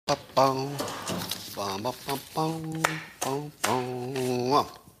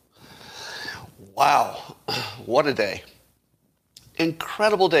Wow, what a day.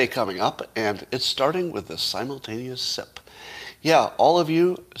 Incredible day coming up, and it's starting with the simultaneous sip. Yeah, all of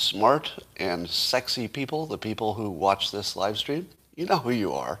you smart and sexy people, the people who watch this live stream, you know who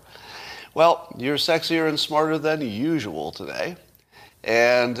you are. Well, you're sexier and smarter than usual today,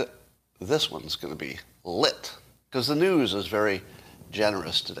 and this one's going to be lit, because the news is very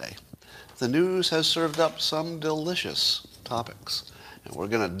generous today. The news has served up some delicious topics, and we're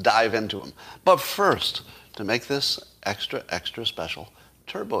going to dive into them. But first, to make this extra, extra special,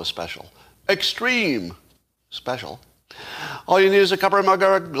 turbo special, extreme special, all you need is a cup or a mug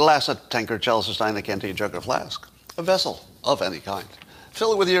or a glass, a tankard, chalice, a stein, a canteen, jug, or flask, a vessel of any kind.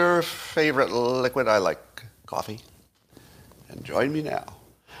 Fill it with your favorite liquid. I like coffee. And join me now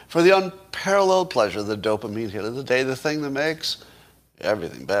for the unparalleled pleasure, the dopamine hit of the day, the thing that makes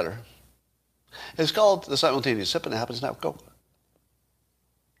everything better. It's called the simultaneous sip, and it happens now. Go.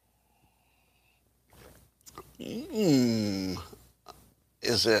 Did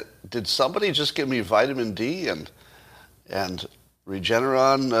somebody just give me vitamin D and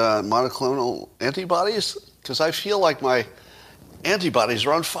Regeneron monoclonal antibodies? Because I feel like my antibodies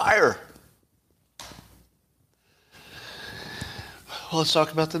are on fire. Well, let's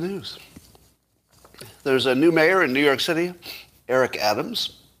talk about the news. There's a new mayor in New York City, Eric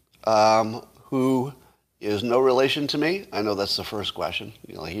Adams, who is no relation to me. I know that's the first question.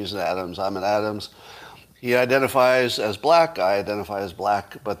 You know, he's an Adams, I'm an Adams. He identifies as black, I identify as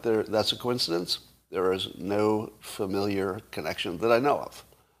black, but that's a coincidence. There is no familiar connection that I know of.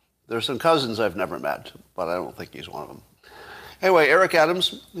 There's some cousins I've never met, but I don't think he's one of them. Anyway, Eric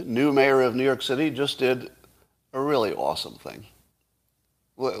Adams, new mayor of New York City, just did a really awesome thing.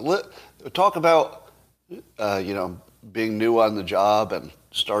 Talk about, being new on the job and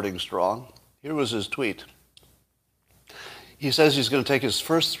starting strong. Here was his tweet. He says he's going to take his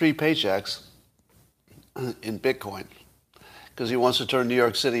first 3 paychecks in Bitcoin because he wants to turn New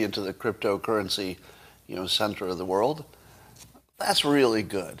York City into the cryptocurrency, center of the world. That's really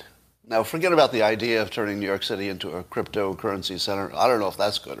good. Now, forget about the idea of turning New York City into a cryptocurrency center. I don't know if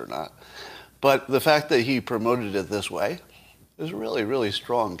that's good or not. But the fact that he promoted it this way is a really, really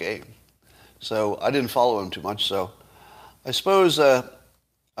strong game. So I didn't follow him too much. So I suppose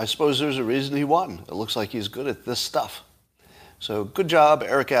there's a reason he won. It looks like he's good at this stuff. So good job,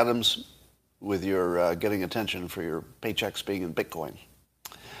 Eric Adams, with your getting attention for your paychecks being in Bitcoin.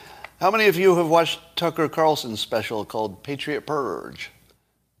 How many of you have watched Tucker Carlson's special called Patriot Purge?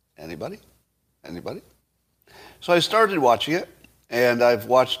 Anybody? Anybody? So I started watching it, and I've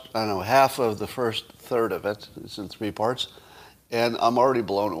watched, half of the first third of it. It's in 3 parts, and I'm already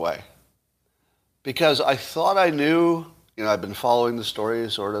blown away. Because I thought I knew, I've been following the story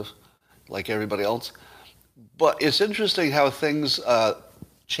sort of like everybody else, but it's interesting how things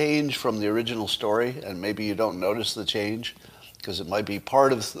change from the original story, and maybe you don't notice the change because it might be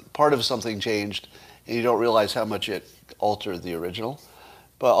part of something changed, and you don't realize how much it altered the original.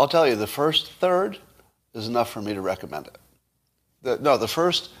 But I'll tell you, the first third is enough for me to recommend it. The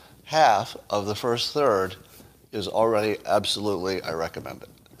first half of the first third is already absolutely, I recommend it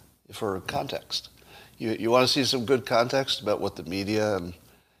for context. You want to see some good context about what the media and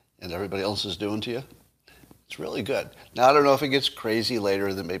everybody else is doing to you? It's really good. Now, I don't know if it gets crazy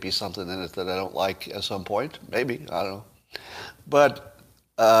later. There may be something in it that I don't like at some point. Maybe. I don't know. But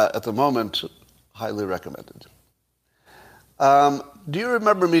at the moment, highly recommended. Do you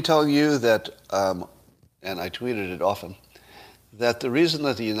remember me telling you that, and I tweeted it often, that the reason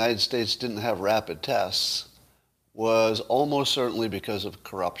that the United States didn't have rapid tests was almost certainly because of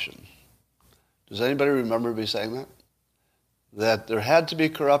corruption? Does anybody remember me saying that? That there had to be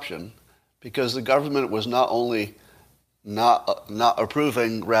corruption because the government was not only not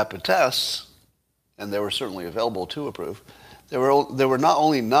approving rapid tests, and they were certainly available to approve, they were not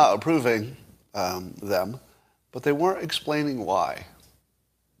only not approving them, but they weren't explaining why,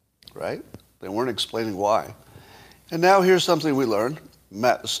 right? They weren't explaining why. And now here's something we learned.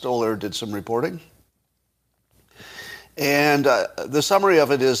 Matt Stoller did some reporting. And the summary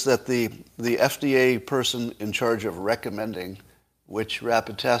of it is that the FDA person in charge of recommending which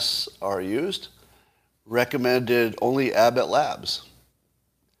rapid tests are used recommended only Abbott Labs,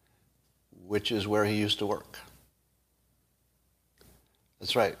 which is where he used to work.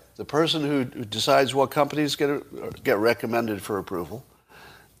 That's right. The person who decides what companies get recommended for approval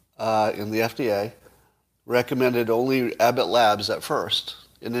in the FDA recommended only Abbott Labs at first,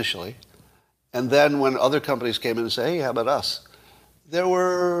 initially. And then when other companies came in and said, hey, how about us? There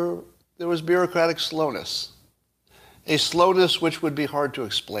was bureaucratic slowness. a slowness which would be hard to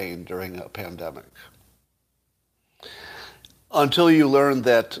explain during a pandemic. Until you learn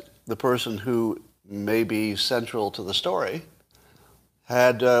that the person who may be central to the story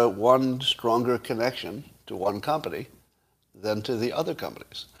had one stronger connection to one company than to the other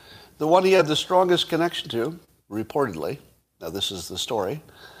companies. The one he had the strongest connection to, reportedly, now this is the story,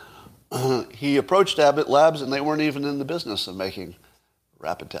 he approached Abbott Labs and they weren't even in the business of making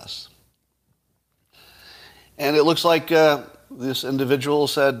rapid tests. And it looks like this individual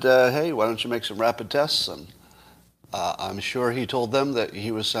said, hey, why don't you make some rapid tests? And I'm sure he told them that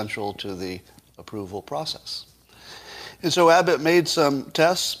he was central to the approval process. And so Abbott made some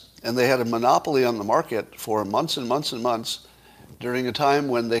tests, and they had a monopoly on the market for months and months and months during a time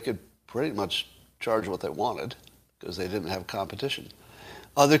when they could pretty much charge what they wanted because they didn't have competition.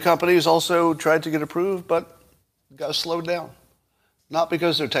 Other companies also tried to get approved, but got slowed down. Not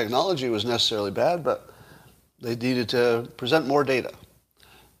because their technology was necessarily bad, but they needed to present more data,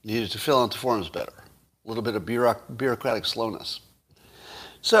 needed to fill out the forms better, a little bit of bureaucratic slowness.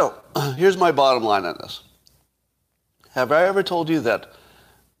 So here's my bottom line on this. Have I ever told you that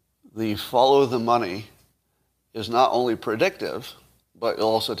the follow the money is not only predictive, but it'll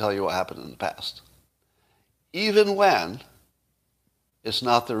also tell you what happened in the past, even when it's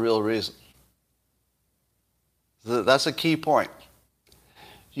not the real reason? That's a key point.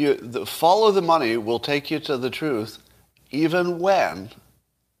 Follow the money will take you to the truth even when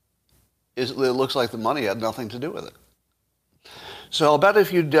it looks like the money had nothing to do with it. So I'll bet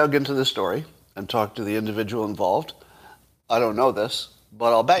if you dug into the story and talked to the individual involved, I don't know this,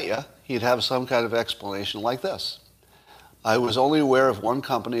 but I'll bet you he'd have some kind of explanation like this. I was only aware of one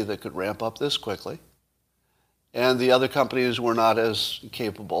company that could ramp up this quickly, and the other companies were not as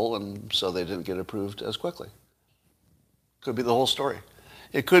capable, and so they didn't get approved as quickly. Could be the whole story.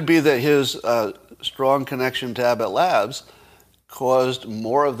 It could be that his strong connection to Abbott Labs caused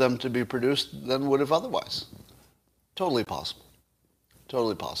more of them to be produced than would have otherwise. Totally possible.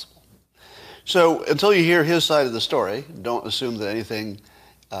 Totally possible. So until you hear his side of the story, don't assume that anything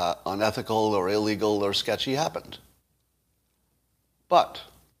unethical or illegal or sketchy happened. But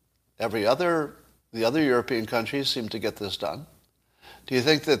the other European countries seem to get this done. Do you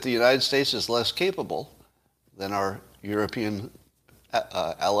think that the United States is less capable than our European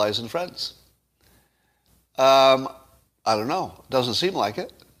allies and friends? I don't know. Doesn't seem like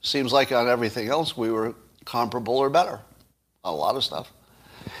it. Seems like on everything else we were comparable or better. A lot of stuff.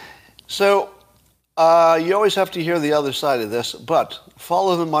 So you always have to hear the other side of this, but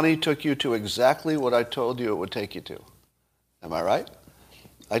follow the money took you to exactly what I told you it would take you to. Am I right?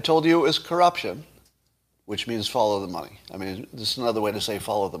 I told you it was corruption, which means follow the money. I mean, this is another way to say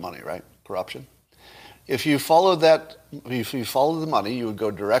follow the money, right? Corruption. If you followed the money, you would go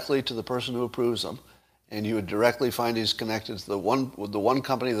directly to the person who approves them, and you would directly find he's connected to the one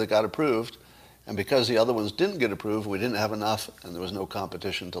company that got approved, and because the other ones didn't get approved, we didn't have enough, and there was no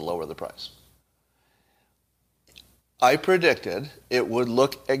competition to lower the price. I predicted it would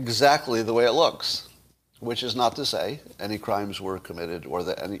look exactly the way it looks, which is not to say any crimes were committed or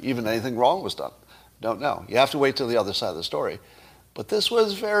that even anything wrong was done. Don't know. You have to wait till the other side of the story. But this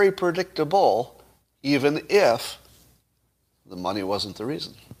was very predictable, even if the money wasn't the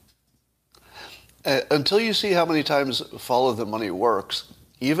reason. Until you see how many times follow the money works,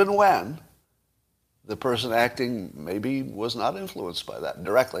 even when the person acting maybe was not influenced by that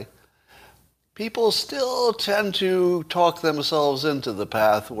directly, people still tend to talk themselves into the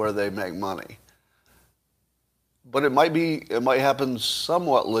path where they make money. But it might happen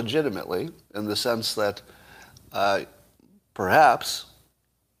somewhat legitimately in the sense that perhaps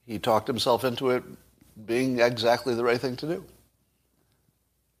he talked himself into it being exactly the right thing to do.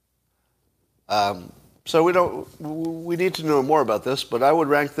 So we need to know more about this, but I would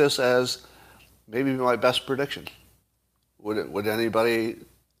rank this as maybe my best prediction. Would anybody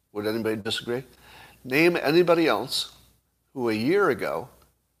disagree? Name anybody else who a year ago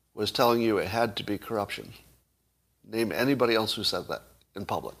was telling you it had to be corruption. Name anybody else who said that in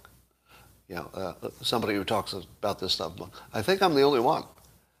public. Somebody who talks about this stuff. I think I'm the only one.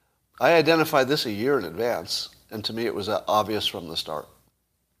 I identified this a year in advance, and to me it was obvious from the start.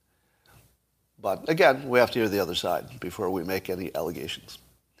 But again, we have to hear the other side before we make any allegations.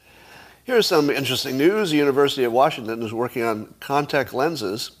 Here's some interesting news. The University of Washington is working on contact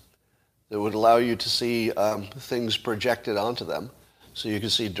lenses that would allow you to see things projected onto them, so you can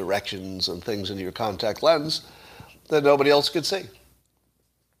see directions and things in your contact lens that nobody else could see.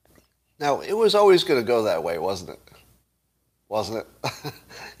 Now, it was always going to go that way, wasn't it? Wasn't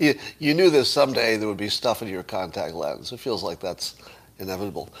it? You knew that someday there would be stuff in your contact lens. It feels like that's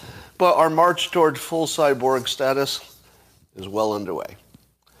inevitable. But our march toward full cyborg status is well underway.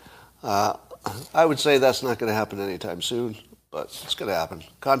 I would say that's not going to happen anytime soon, but it's going to happen.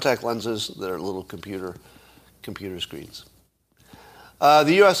 Contact lenses, they're little computer screens.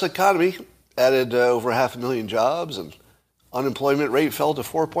 The U.S. economy added over 500,000 jobs, and unemployment rate fell to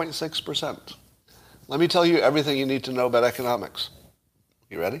 4.6%. Let me tell you everything you need to know about economics.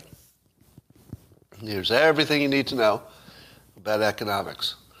 You ready? Here's everything you need to know about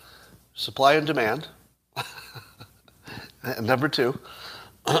economics. Supply and demand. And number two,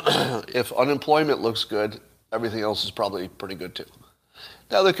 if unemployment looks good, everything else is probably pretty good too.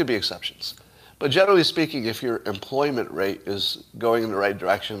 Now, there could be exceptions. But generally speaking, if your employment rate is going in the right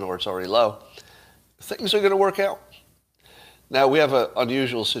direction or it's already low, things are going to work out. Now, we have an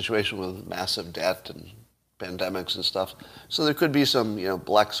unusual situation with massive debt and pandemics and stuff. So there could be some,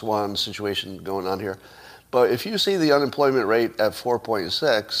 black swan situation going on here. But if you see the unemployment rate at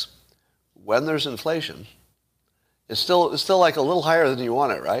 4.6, when there's inflation, it's still like a little higher than you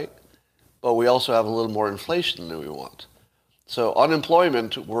want it, right? But we also have a little more inflation than we want. So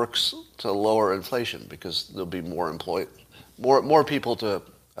unemployment works to lower inflation because there'll be more people to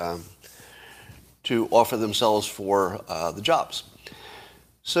offer themselves for the jobs.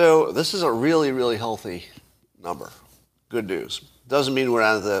 So this is a really, really healthy number. Good news. Doesn't mean we're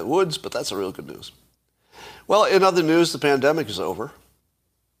out of the woods, but that's a real good news. Well, in other news, the pandemic is over.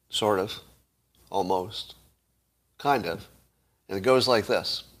 Sort of. Almost. Kind of. And it goes like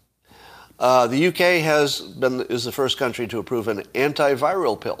this. The UK is the first country to approve an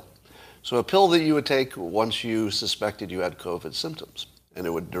antiviral pill. So a pill that you would take once you suspected you had COVID symptoms, and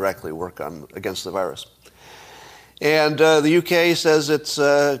it would directly work against the virus. And the UK says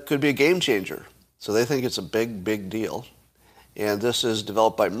it could be a game changer. So they think it's a big, big deal. And this is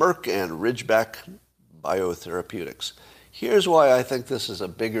developed by Merck and Ridgeback Biotherapeutics. Here's why I think this is a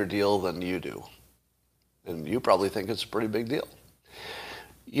bigger deal than you do. And you probably think it's a pretty big deal.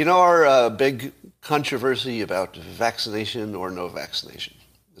 You know our big controversy about vaccination or no vaccination.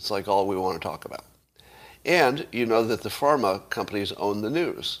 It's like all we want to talk about. And you know that the pharma companies own the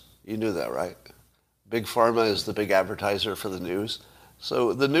news. You knew that, right? Big Pharma is the big advertiser for the news.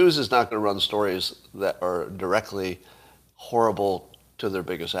 So the news is not going to run stories that are directly horrible to their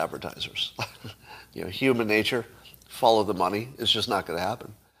biggest advertisers. Human nature, follow the money. It's just not going to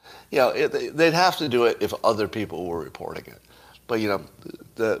happen. They'd have to do it if other people were reporting it. But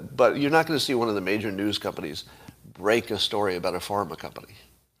but you're not going to see one of the major news companies break a story about a pharma company.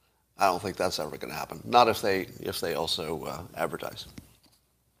 I don't think that's ever going to happen. Not if they also advertise.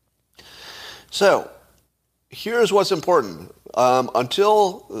 So here's what's important.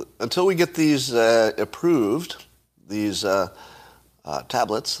 Until we get these approved, these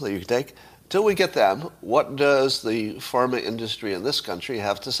tablets that you can take, until we get them, what does the pharma industry in this country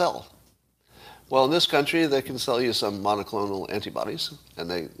have to sell? Well, in this country, they can sell you some monoclonal antibodies,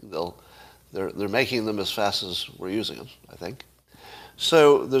 and they're making them as fast as we're using them, I think.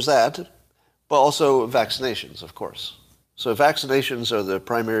 So there's that, but also vaccinations, of course. So vaccinations are the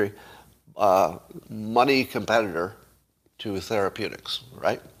primary money competitor to therapeutics,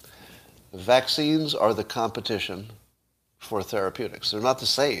 right? Vaccines are the competition for therapeutics. They're not the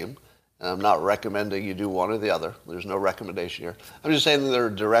same, and I'm not recommending you do one or the other. There's no recommendation here. I'm just saying that they're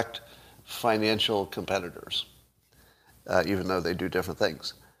direct financial competitors, even though they do different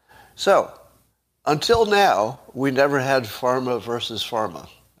things. So, until now, we never had pharma versus pharma.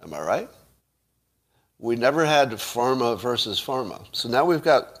 Am I right? We never had pharma versus pharma. So now we've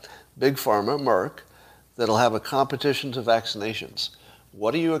got Big Pharma, Merck, that'll have a competition to vaccinations.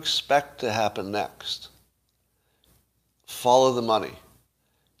 What do you expect to happen next? Follow the money.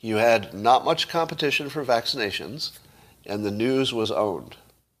 You had not much competition for vaccinations, and the news was owned,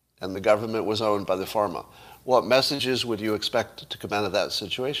 and the government was owned by the pharma. What messages would you expect to come out of that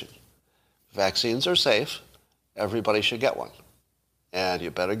situation? Vaccines are safe. Everybody should get one. And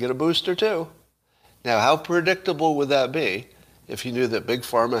you better get a booster too. Now, how predictable would that be if you knew that Big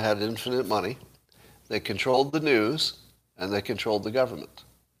Pharma had infinite money, they controlled the news, and they controlled the government?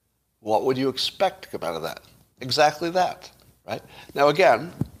 What would you expect to come out of that? Exactly that, right? Now,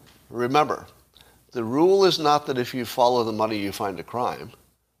 again, remember, the rule is not that if you follow the money, you find a crime.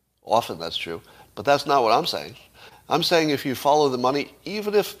 Often that's true, but that's not what I'm saying. I'm saying if you follow the money,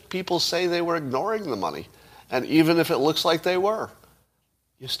 even if people say they were ignoring the money, and even if it looks like they were,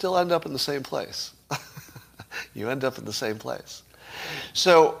 you still end up in the same place. You end up in the same place.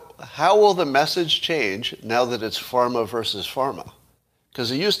 So how will the message change now that it's pharma versus pharma? Because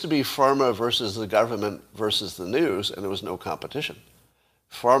it used to be pharma versus the government versus the news, and there was no competition.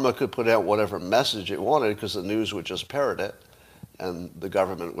 Pharma could put out whatever message it wanted because the news would just parrot it, and the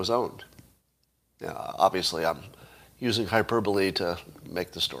government was owned. Now, obviously, I'm using hyperbole to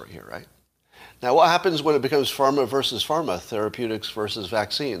make the story here, right? Now, what happens when it becomes pharma versus pharma, therapeutics versus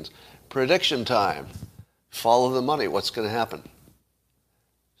vaccines? Prediction time. Follow the money. What's going to happen?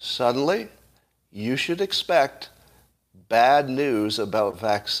 Suddenly, you should expect bad news about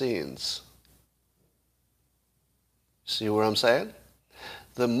vaccines. See what I'm saying?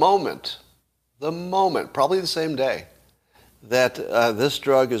 The moment, probably the same day, that this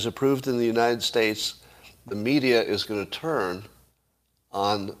drug is approved in the United States, the media is going to turn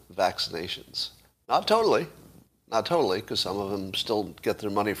on vaccinations. Not totally, because some of them still get their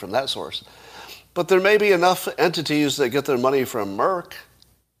money from that source. But there may be enough entities that get their money from Merck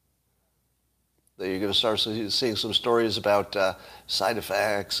that you're going to start seeing some stories about side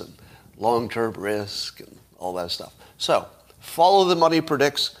effects and long-term risk and all that stuff. So, follow the money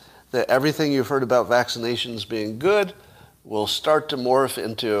predicts that everything you've heard about vaccinations being good will start to morph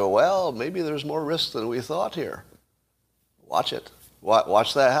into, well, maybe there's more risk than we thought here. Watch it.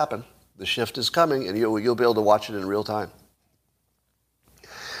 Watch that happen. The shift is coming, and you'll be able to watch it in real time.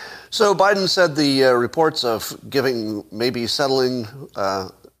 So Biden said the reports of maybe settling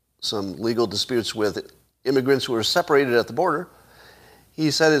some legal disputes with immigrants who are separated at the border, he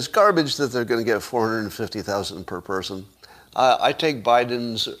said it's garbage that they're going to get $450,000 per person. I take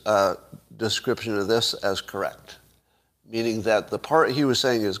Biden's description of this as correct, meaning that the part he was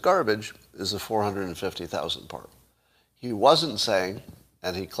saying is garbage is the $450,000 part. He wasn't saying,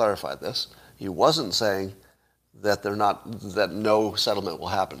 and he clarified this, he wasn't saying that no settlement will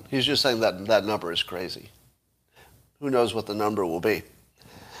happen. He's just saying that number is crazy. Who knows what the number will be?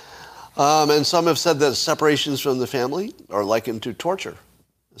 And some have said that separations from the family are likened to torture,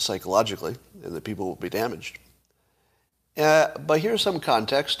 psychologically, and that people will be damaged. But here's some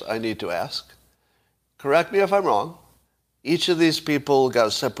context I need to ask. Correct me if I'm wrong. Each of these people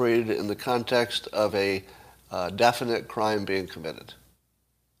got separated in the context of a definite crime being committed.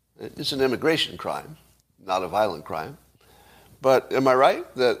 It's an immigration crime, not a violent crime. But am I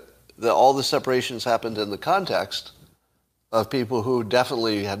right that all the separations happened in the context of people who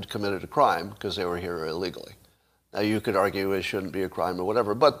definitely had committed a crime because they were here illegally? Now, you could argue it shouldn't be a crime or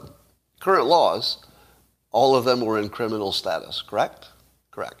whatever, but current laws, all of them were in criminal status, correct?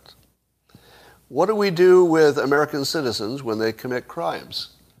 Correct. What do we do with American citizens when they commit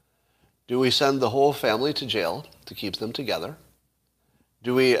crimes? Do we send the whole family to jail to keep them together?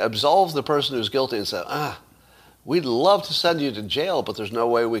 Do we absolve the person who's guilty and say, we'd love to send you to jail, but there's no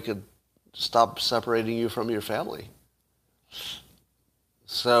way we could stop separating you from your family?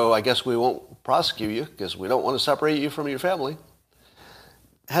 So I guess we won't prosecute you because we don't want to separate you from your family.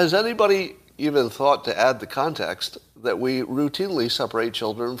 Has anybody even thought to add the context that we routinely separate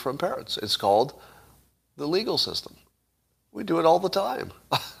children from parents? It's called the legal system. We do it all the time.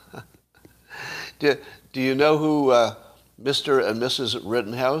 Do you know who Mr. and Mrs.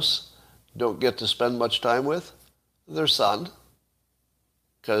 Rittenhouse don't get to spend much time with? Their son,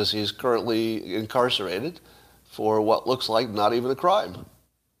 because he's currently incarcerated for what looks like not even a crime.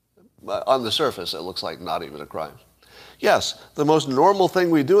 On the surface, it looks like not even a crime. Yes, the most normal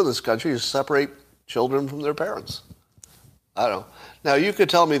thing we do in this country is separate children from their parents. I don't know. Now, you could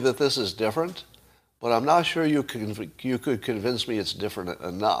tell me that this is different, but I'm not sure you could convince me it's different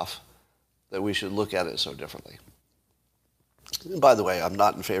enough that we should look at it so differently. And by the way, I'm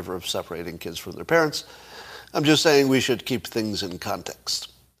not in favor of separating kids from their parents. I'm just saying we should keep things in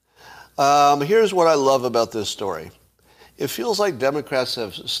context. Here's what I love about this story. It feels like Democrats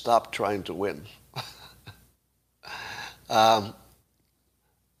have stopped trying to win.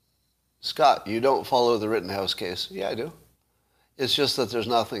 Scott, you don't follow the Rittenhouse case. Yeah, I do. It's just that there's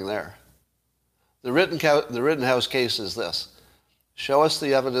nothing there. The Rittenhouse case is this. Show us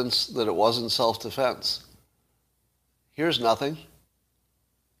the evidence that it wasn't self-defense. Here's nothing.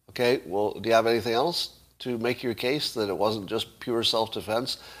 Okay, well, do you have anything else to make your case that it wasn't just pure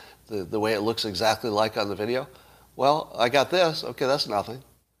self-defense, the way it looks exactly like on the video? Well, I got this. Okay, that's nothing.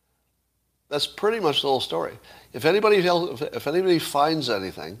 That's pretty much the whole story. If anybody finds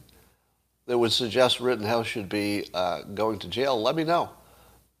anything that would suggest Rittenhouse should be going to jail, let me know.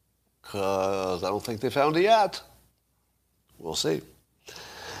 Because I don't think they found it yet. We'll see.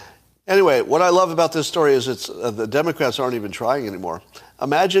 Anyway, what I love about this story is the Democrats aren't even trying anymore.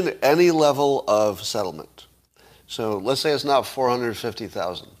 Imagine any level of settlement. So let's say it's not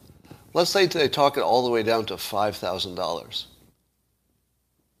 $450,000. Let's say they talk it all the way down to $5,000.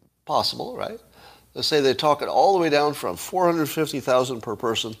 Possible, right? Let's say they talk it all the way down from $450,000 per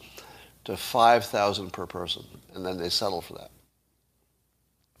person to $5,000 per person, and then they settle for that.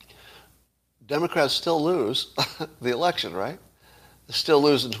 Democrats still lose the election, right? still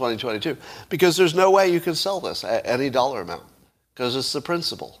lose in 2022 because there's no way you can sell this at any dollar amount because it's the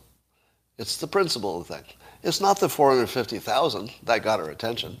principle. It's the principle of the thing. It's not the 450,000 that got our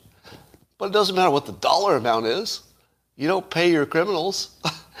attention, but it doesn't matter what the dollar amount is. You don't pay your criminals.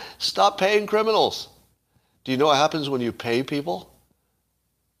 Stop paying criminals. Do you know what happens when you pay people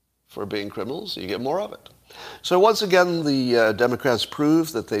for being criminals? You get more of it. So once again, the Democrats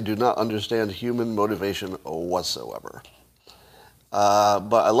prove that they do not understand human motivation whatsoever.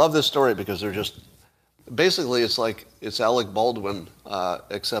 But I love this story because they're just, basically it's Alec Baldwin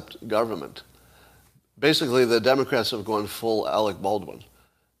except government. Basically the Democrats have gone full Alec Baldwin.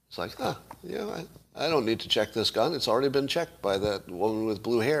 It's like, I don't need to check this gun. It's already been checked by that woman with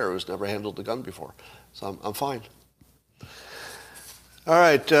blue hair who's never handled the gun before. So I'm fine. All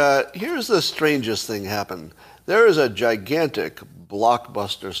right, here's the strangest thing happened. There is a gigantic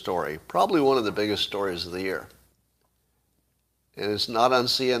blockbuster story, probably one of the biggest stories of the year. And it's not on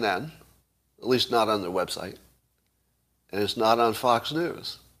CNN, at least not on their website. And it's not on Fox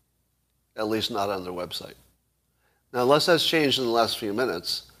News, at least not on their website. Now, unless that's changed in the last few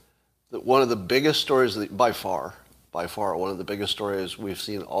minutes, that one of the biggest stories, by far, one of the biggest stories we've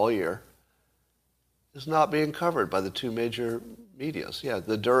seen all year, is not being covered by the two major medias. Yeah,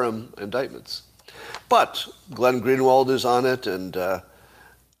 the Durham indictments. But Glenn Greenwald is on it, and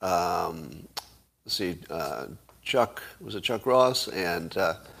Chuck Ross, and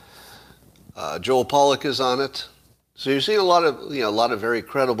Joel Pollak is on it. So you're seeing a lot of very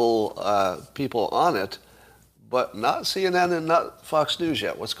credible people on it, but not CNN and not Fox News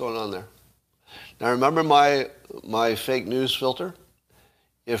yet. What's going on there? Now remember my fake news filter?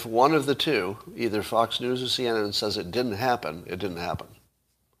 If one of the two, either Fox News or CNN, says it didn't happen, it didn't happen.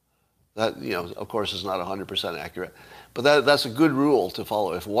 That, of course, is not 100% accurate. But that's a good rule to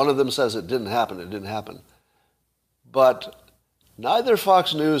follow. If one of them says it didn't happen, it didn't happen. But neither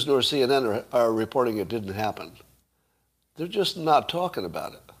Fox News nor CNN are reporting it didn't happen. They're just not talking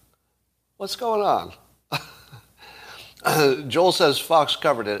about it. What's going on? Joel says Fox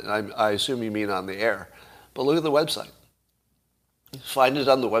covered it, and I assume you mean on the air. But look at the website. Find it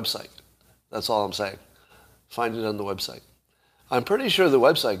on the website. That's all I'm saying. Find it on the website. I'm pretty sure the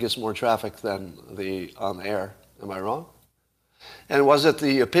website gets more traffic than the on the air. Am I wrong? And was it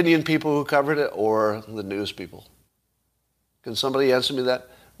the opinion people who covered it or the news people? Can somebody answer me that?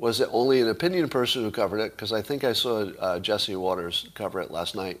 Was it only an opinion person who covered it? Because I think I saw Jesse Waters cover it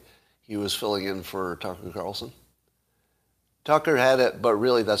last night. He was filling in for Tucker Carlson. Tucker had it, but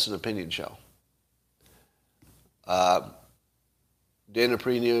really that's an opinion show. Dana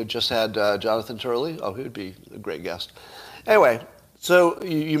Perino just had Jonathan Turley. Oh, he would be a great guest. Anyway, so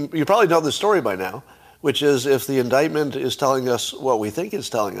you probably know the story by now, which is if the indictment is telling us what we think it's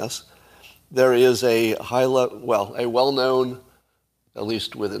telling us, there is a well-known, at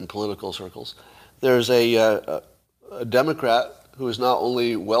least within political circles, there's a Democrat who is not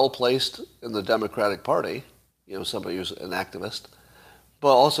only well-placed in the Democratic Party, somebody who's an activist,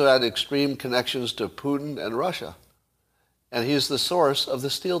 but also had extreme connections to Putin and Russia. And he's the source of the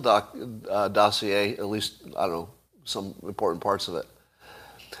Steele dossier, at least, I don't know, some important parts of it.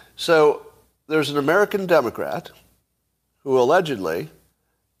 So there's an American Democrat who allegedly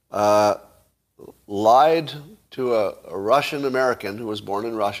lied to a Russian American who was born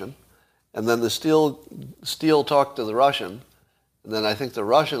in Russian, and then the Steele talked to the Russian, and then I think the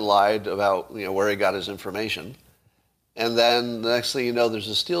Russian lied about where he got his information, and then the next thing you know, there's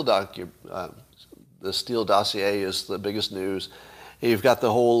a Steele the Steele dossier is the biggest news. You've got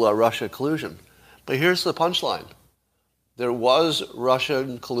the whole Russia collusion. But here's the punchline. There was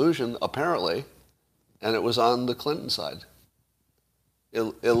Russian collusion, apparently, and it was on the Clinton side. It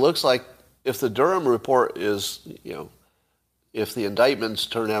looks like if the Durham report is, if the indictments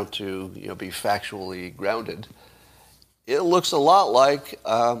turn out to, be factually grounded, it looks a lot like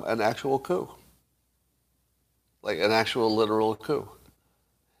an actual coup. Like an actual literal coup.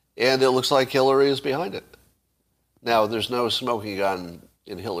 And it looks like Hillary is behind it. Now, there's no smoking gun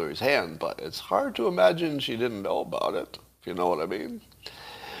in Hillary's hand, but it's hard to imagine she didn't know about it, if you know what I mean.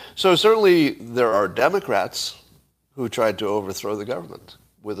 So certainly there are Democrats who tried to overthrow the government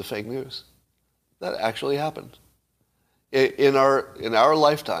with the fake news. That actually happened. In our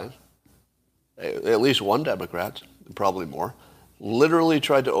lifetime, at least one Democrat, probably more, literally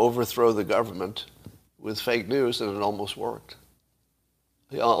tried to overthrow the government with fake news, and it almost worked.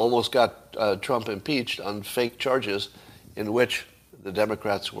 He almost got Trump impeached on fake charges in which the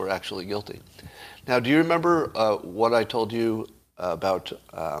Democrats were actually guilty. Now, do you remember what I told you about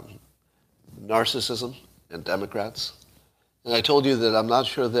narcissism and Democrats? And I told you that I'm not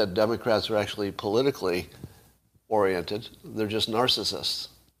sure that Democrats are actually politically oriented. They're just narcissists.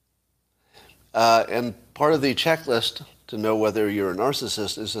 And part of the checklist to know whether you're a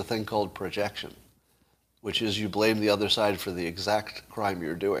narcissist is a thing called projection, which is you blame the other side for the exact crime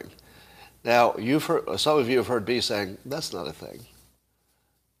you're doing. Now, some of you have heard me saying, that's not a thing.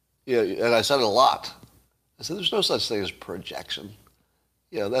 Yeah, and I said it a lot. I said, there's no such thing as projection.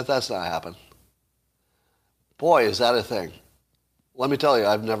 That's not happening. Boy, is that a thing. Let me tell you,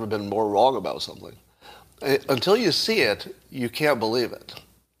 I've never been more wrong about something. Until you see it, you can't believe it.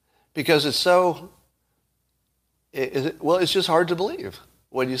 Because it's it's just hard to believe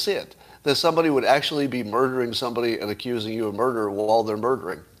when you see it. That somebody would actually be murdering somebody and accusing you of murder while they're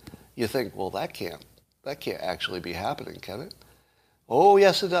murdering. You think, well, that can't actually be happening, can it? Oh,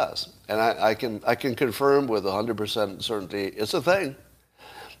 yes, it does. And I can confirm with 100% certainty it's a thing.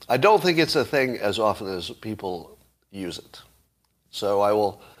 I don't think it's a thing as often as people use it. So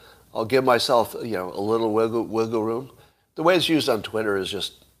I'll give myself, a little wiggle room. The way it's used on Twitter is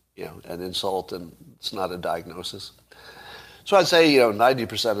just, an insult, and it's not a diagnosis. So I'd say,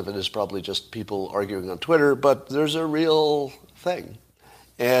 90% of it is probably just people arguing on Twitter, but there's a real thing.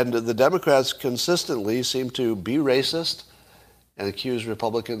 And the Democrats consistently seem to be racist and accuse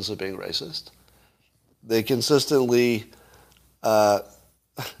Republicans of being racist. They consistently, they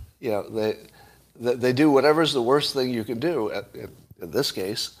do whatever's the worst thing you can do, in this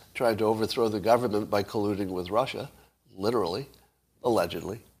case, trying to overthrow the government by colluding with Russia, literally,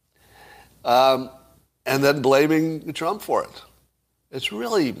 allegedly, and then blaming Trump for it. It's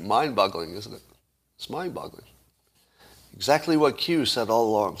really mind-boggling, isn't it? It's mind-boggling. Exactly what Q said all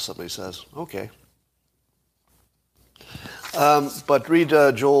along, somebody says. Okay. But read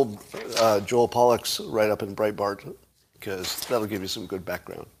Joel Pollak's write-up in Breitbart, because that'll give you some good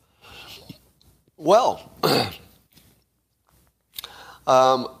background. Well,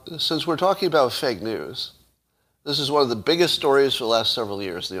 since we're talking about fake news, this is one of the biggest stories for the last several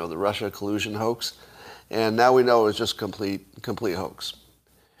years, the Russia collusion hoax, and now we know it's just complete hoax.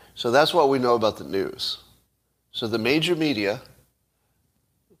 So that's what we know about the news. So the major media,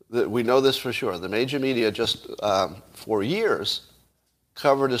 we know this for sure, the major media just for years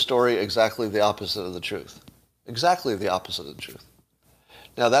covered a story exactly the opposite of the truth. Exactly the opposite of the truth.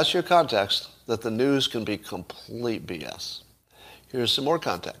 Now that's your context, that the news can be complete BS. Here's some more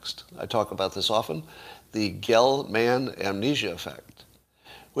context. I talk about this often, the Gell-Mann amnesia effect,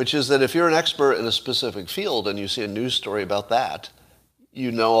 which is that if you're an expert in a specific field and you see a news story about that,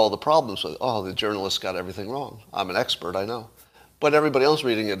 you know all the problems with it. Oh, the journalist got everything wrong. I'm an expert, I know. But everybody else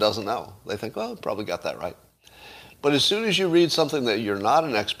reading it doesn't know. They think, well, probably got that right. But as soon as you read something that you're not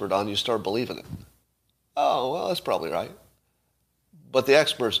an expert on, you start believing it. Oh, well, that's probably right. But the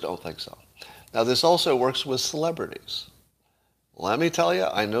experts don't think so. Now, this also works with celebrities. Let me tell you,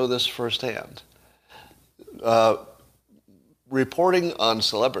 I know this firsthand. Reporting on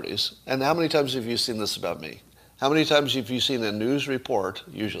celebrities, and how many times have you seen this about me? How many times have you seen a news report,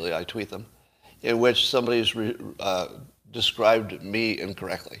 usually I tweet them, in which somebody's described me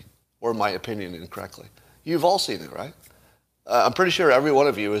incorrectly, or my opinion incorrectly? You've all seen it, right? I'm pretty sure every one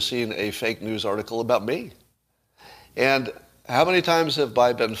of you has seen a fake news article about me. And how many times have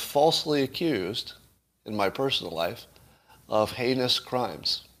I been falsely accused in my personal life of heinous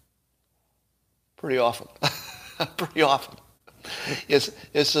crimes? Pretty often. Pretty often.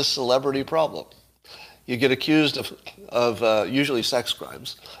 It's a celebrity problem. You get accused of usually sex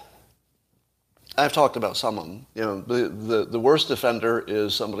crimes. I've talked about some of them. The worst offender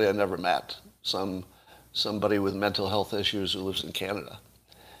is somebody I never met. Somebody with mental health issues who lives in Canada.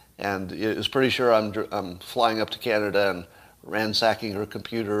 And it's pretty sure I'm flying up to Canada and ransacking her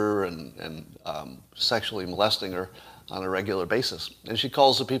computer and sexually molesting her on a regular basis. And she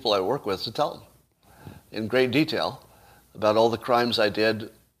calls the people I work with to tell them in great detail about all the crimes I did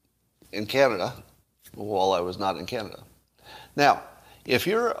in Canada while I was not in Canada. Now, if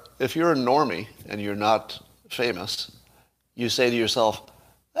you're a normie and you're not famous, you say to yourself,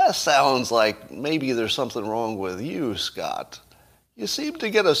 that sounds like maybe there's something wrong with you, Scott. You seem to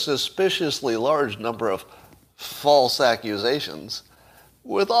get a suspiciously large number of false accusations.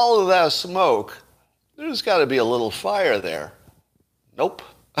 With all of that smoke, there's got to be a little fire there. Nope.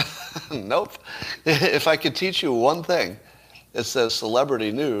 Nope. If I could teach you one thing, it's that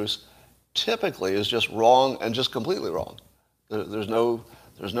celebrity news typically is just wrong and just completely wrong. There's no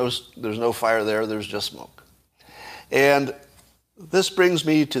fire there. There's just smoke. And this brings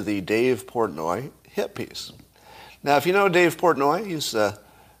me to the Dave Portnoy hit piece. Now, if you know Dave Portnoy, he's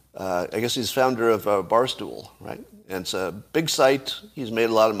I guess he's founder of Barstool, right? And it's a big site. He's made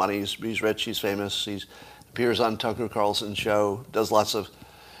a lot of money. He's rich. He's famous. He appears on Tucker Carlson's show. Does lots of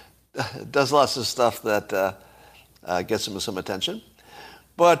stuff that gets him some attention.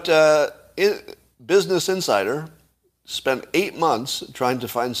 But Business Insider spent 8 months trying to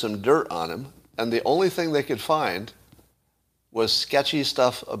find some dirt on him, and the only thing they could find was sketchy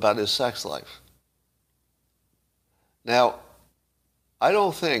stuff about his sex life. Now, I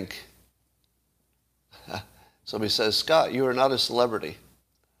don't think, somebody says, Scott, you are not a celebrity.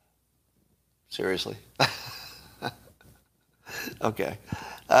 Seriously? Okay.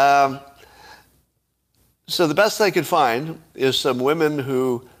 So the best they could find is some women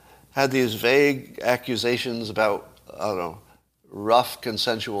who had these vague accusations about, I don't know, rough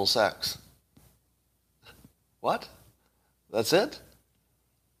consensual sex. What? That's it?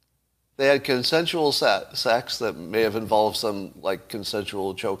 They had consensual sex that may have involved some, like,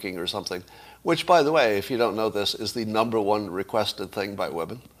 consensual choking or something, which, by the way, if you don't know this, is the #1 requested thing by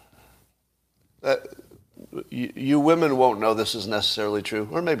women. You women won't know this is necessarily true,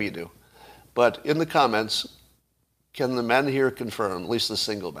 or maybe you do. But in the comments, can the men here confirm, at least the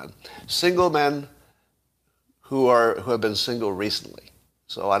single men who have been single recently?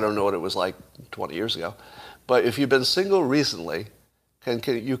 So I don't know what it was like 20 years ago. But if you've been single recently, can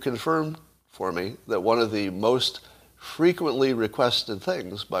you confirm for me that one of the most frequently requested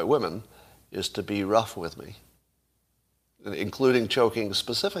things by women is to be rough with me, including choking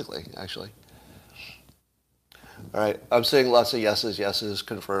specifically, actually? All right, I'm seeing lots of yeses,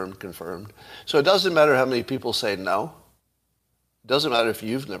 confirmed. So it doesn't matter how many people say no. It doesn't matter if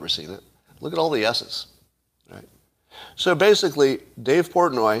you've never seen it. Look at all the yeses. All right. So basically, Dave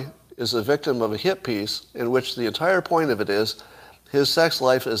Portnoy is a victim of a hit piece in which the entire point of it is his sex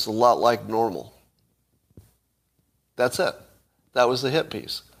life is a lot like normal. That's it. That was the hit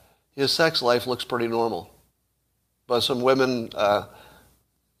piece. His sex life looks pretty normal. But some women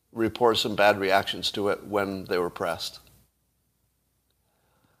report some bad reactions to it when they were pressed.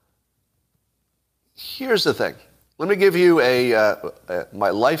 Here's the thing. Let me give you my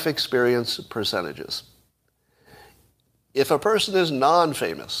life experience percentages. If a person is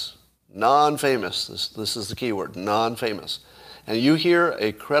non-famous, this is the key word, non-famous, and you hear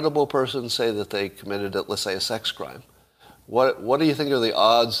a credible person say that they committed, let's say, a sex crime, what do you think are the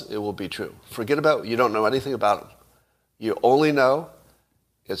odds it will be true? Forget about, you don't know anything about them. You only know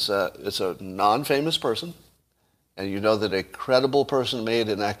it's a non-famous person, and you know that a credible person made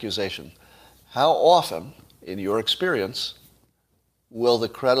an accusation. How often, in your experience, will the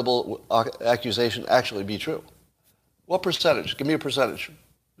credible accusation actually be true? What percentage? Give me a percentage.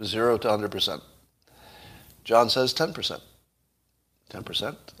 0 to 100%. John says 10%.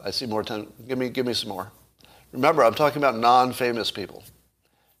 10%? I see more. Give me some more. Remember, I'm talking about non-famous people.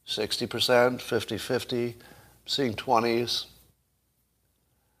 60%, 50-50, seeing 20s.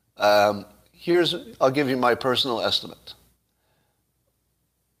 I'll give you my personal estimate.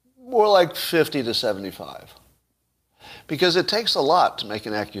 More like 50 to 75. Because it takes a lot to make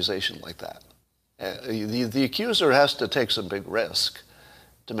an accusation like that. The accuser has to take some big risk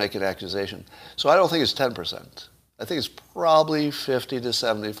to make an accusation. So I don't think it's 10%. I think it's probably 50 to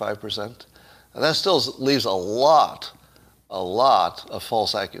 75%. And that still leaves a lot of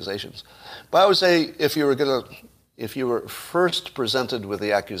false accusations. But I would say if you were first presented with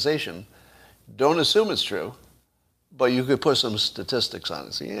the accusation, don't assume it's true, but you could put some statistics on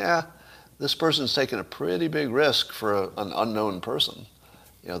it. Say, yeah, this person's taken a pretty big risk for an unknown person.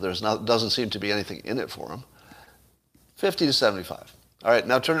 You know, doesn't seem to be anything in it for him. 50 to 75. All right,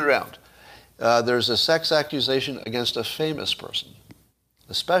 now turn it around. There's a sex accusation against a famous person,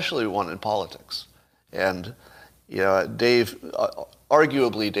 especially one in politics. And you know,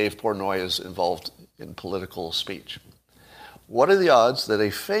 arguably Dave Portnoy is involved in political speech. What are the odds that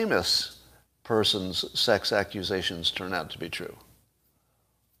a famous person's sex accusations turn out to be true?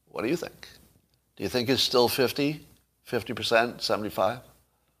 What do you think? Do you think it's still 50%, 75%?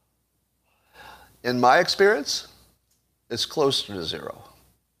 In my experience, it's closer to 0.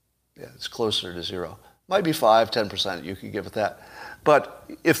 Yeah, it's closer to 0. Might be 5, 10%, you could give it that. But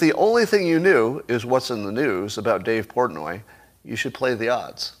if the only thing you knew is what's in the news about Dave Portnoy, you should play the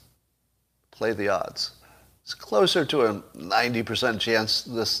odds. Play the odds. It's closer to a 90% chance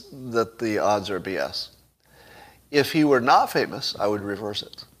that the odds are BS. If he were not famous, I would reverse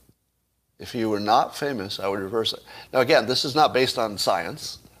it. If he were not famous, I would reverse it. Now again, this is not based on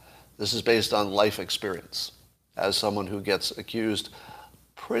science. This is based on life experience. As someone who gets accused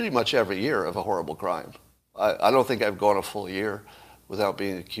pretty much every year of a horrible crime. I don't think I've gone a full year without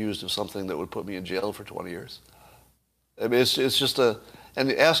being accused of something that would put me in jail for 20 years. I mean, it's just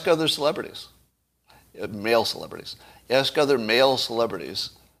and ask other celebrities, male celebrities. Ask other male celebrities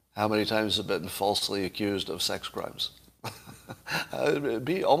how many times have been falsely accused of sex crimes. It'd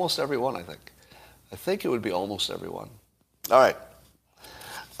be almost every one, I think. I think it would be almost everyone. All right.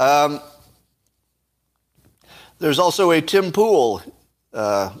 There's also a Tim Pool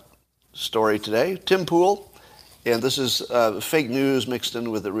story today. Tim Pool, and this is fake news mixed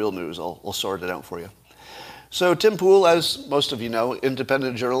in with the real news. I'll sort it out for you. So Tim Pool, as most of you know,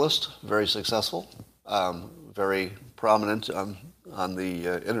 independent journalist, very successful, very prominent on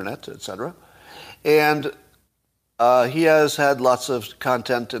the internet, etc. And he has had lots of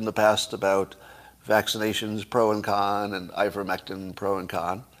content in the past about vaccinations, pro and con, and ivermectin, pro and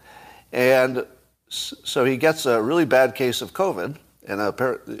con. And so he gets a really bad case of COVID, and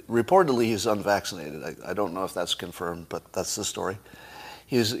reportedly he's unvaccinated. I don't know if that's confirmed, but that's the story.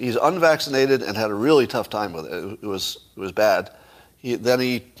 He's unvaccinated and had a really tough time with it. It was bad. Then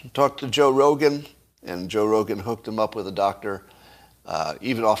he talked to Joe Rogan, and Joe Rogan hooked him up with a doctor,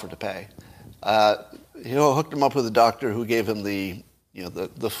 even offered to pay. He hooked him up with a doctor who gave him the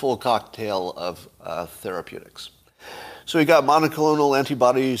full cocktail of therapeutics. So he got monoclonal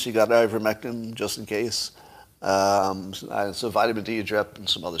antibodies, he got ivermectin just in case, so vitamin D drip and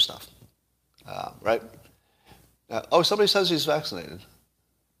some other stuff, right? Somebody says he's vaccinated.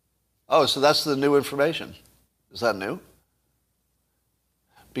 Oh, so that's the new information. Is that new?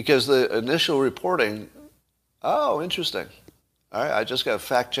 Because the initial reporting, interesting. All right, I just got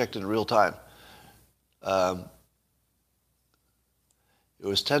fact-checked in real time. It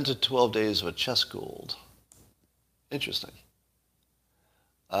was 10 to 12 days of a chest cold. Interesting.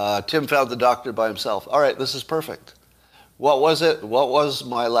 Tim found the doctor by himself. All right, this is perfect. What was it? What was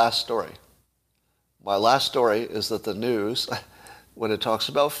my last story? My last story is that the news, when it talks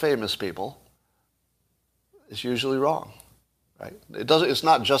about famous people, is usually wrong, right? It's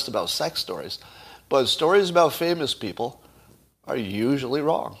not just about sex stories, but stories about famous people are usually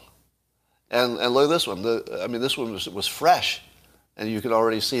wrong. And look at this one. This one was fresh, and you could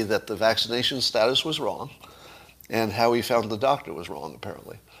already see that the vaccination status was wrong, and how he found the doctor was wrong,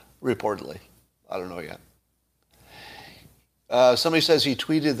 apparently, reportedly. I don't know yet. Somebody says he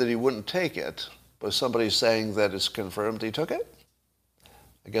tweeted that he wouldn't take it, but somebody's saying that it's confirmed he took it?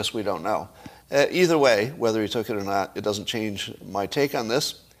 I guess we don't know. Either way, whether he took it or not, it doesn't change my take on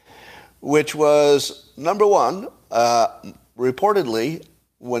this, which was, number one, reportedly,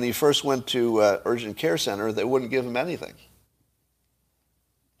 when he first went to urgent care center, they wouldn't give him anything.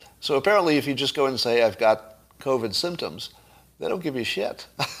 So apparently, if you just go in and say, I've got COVID symptoms, they don't give you shit.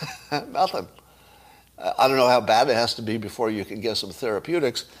 Nothing. I don't know how bad it has to be before you can get some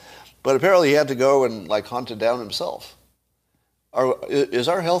therapeutics, but apparently he had to go and hunt it down himself. Is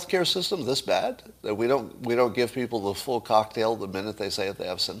our healthcare system this bad that we don't give people the full cocktail the minute they say that they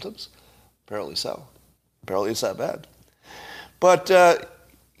have symptoms? Apparently so. Apparently it's that bad. But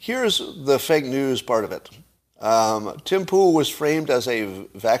here's the fake news part of it. Tim Pool was framed as a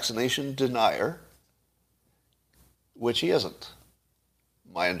vaccination denier, which he isn't,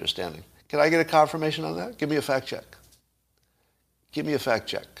 my understanding. Can I get a confirmation on that? Give me a fact check. Give me a fact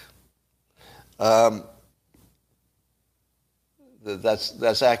check.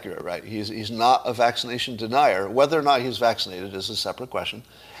 That's accurate, right? He's not a vaccination denier. Whether or not he's vaccinated is a separate question,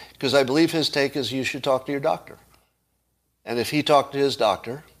 because I believe his take is you should talk to your doctor. And if he talked to his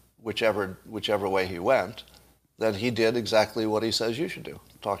doctor, whichever way he went, then he did exactly what he says you should do.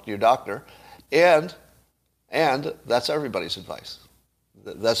 Talk to your doctor. And that's everybody's advice.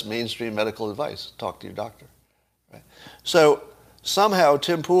 That's mainstream medical advice. Talk to your doctor. Right? So somehow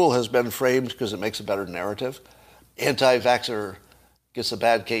Tim Pool has been framed, because it makes a better narrative. Anti-vaxxer gets a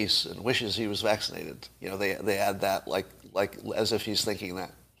bad case and wishes he was vaccinated. They add that like as if he's thinking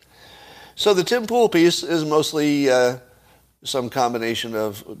that. So the Tim Pool piece is mostly some combination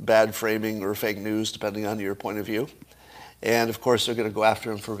of bad framing or fake news, depending on your point of view. And of course, they're going to go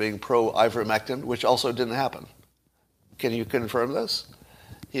after him for being pro-ivermectin, which also didn't happen. Can you confirm this?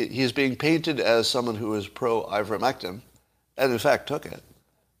 He's being painted as someone who is pro-ivermectin, and in fact took it.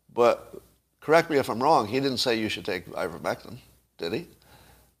 But correct me if I'm wrong, he didn't say you should take ivermectin, did he?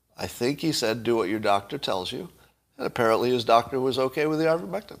 I think he said do what your doctor tells you, and apparently his doctor was okay with the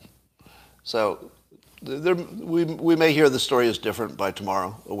ivermectin. So we may hear the story is different by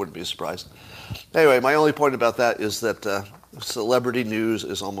tomorrow. I wouldn't be surprised. Anyway, my only point about that is that celebrity news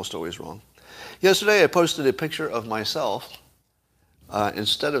is almost always wrong. Yesterday I posted a picture of myself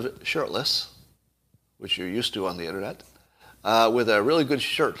instead of shirtless, which you're used to on the internet, with a really good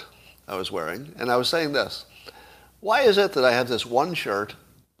shirt I was wearing. And I was saying this: why is it that I have this one shirt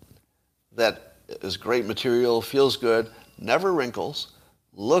that is great material, feels good, never wrinkles,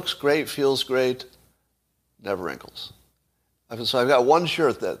 looks great, feels great, never wrinkles? So I've got one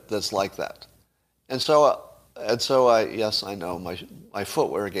shirt that's like that. And so yes, I know my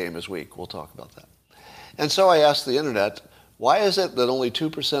footwear game is weak. We'll talk about that. And so I asked the internet, why is it that only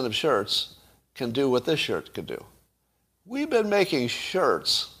 2% of shirts can do what this shirt could do? We've been making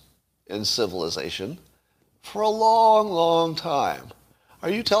shirts in civilization for a long, long time. Are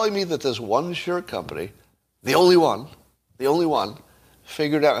you telling me that this one shirt company, the only one,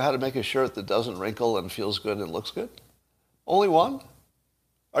 figured out how to make a shirt that doesn't wrinkle and feels good and looks good? Only one?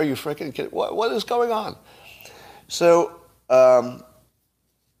 Are you freaking kidding? What is going on? So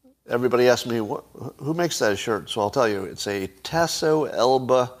everybody asked me, who makes that shirt? So I'll tell you, it's a Tasso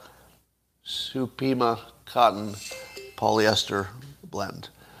Elba Supima cotton polyester blend.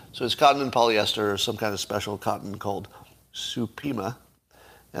 So it's cotton and polyester, some kind of special cotton called Supima.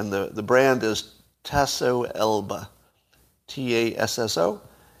 And the brand is Tasso Elba, Tassoelba.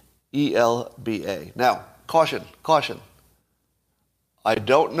 Now, caution. I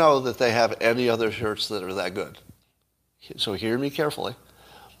don't know that they have any other shirts that are that good. So hear me carefully.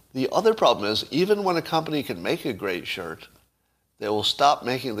 The other problem is, even when a company can make a great shirt, they will stop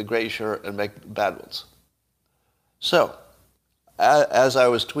making the great shirt and make bad ones. So, as I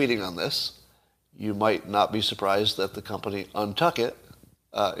was tweeting on this, you might not be surprised that the company Untuck It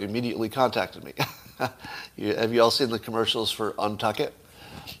immediately contacted me. Have you all seen the commercials for Untuck It?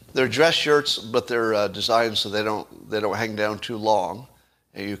 They're dress shirts, but they're designed so they don't hang down too long,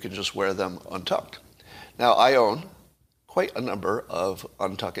 and you can just wear them untucked. Now, I own quite a number of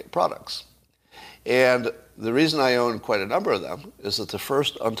Untuck It products. And the reason I own quite a number of them is that the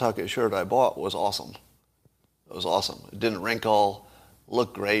first Untuck It shirt I bought was awesome. It was awesome. It didn't wrinkle,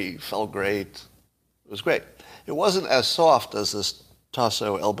 looked great, felt great. It was great. It wasn't as soft as this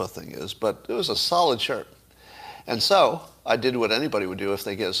Tasso Elba thing is, but it was a solid shirt. And so I did what anybody would do if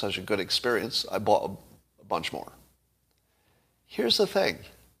they get such a good experience. I bought a bunch more. Here's the thing.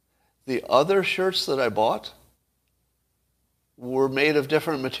 The other shirts that I bought were made of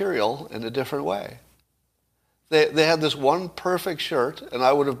different material in a different way. They had this one perfect shirt, and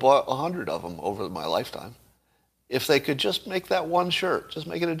I would have bought 100 of them over my lifetime. If they could just make that one shirt, just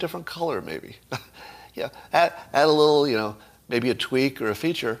make it a different color maybe. Yeah, add a little, maybe a tweak or a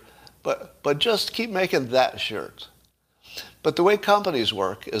feature, but just keep making that shirt. But the way companies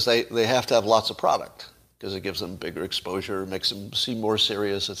work is they have to have lots of product because it gives them bigger exposure, makes them seem more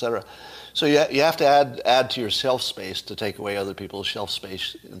serious, etc. So you have to add to your shelf space to take away other people's shelf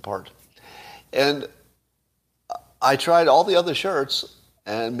space in part. And I tried all the other shirts,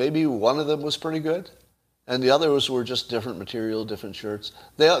 and maybe one of them was pretty good, and the others were just different material, different shirts.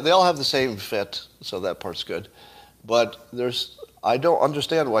 They all have the same fit, so that part's good. But I don't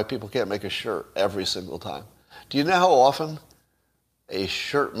understand why people can't make a shirt every single time. Do you know how often a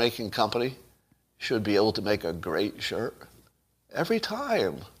shirt-making company should be able to make a great shirt? Every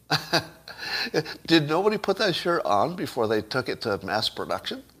time. Did nobody put that shirt on before they took it to mass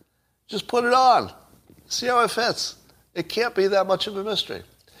production? Just put it on. See how it fits. It can't be that much of a mystery.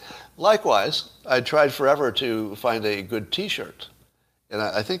 Likewise, I tried forever to find a good T-shirt. And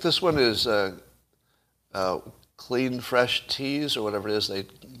I think this one is Clean Fresh Tees or whatever it is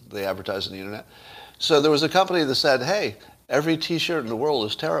they advertise on the internet. So there was a company that said, hey, every T-shirt in the world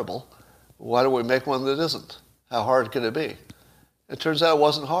is terrible. Why don't we make one that isn't? How hard can it be? It turns out it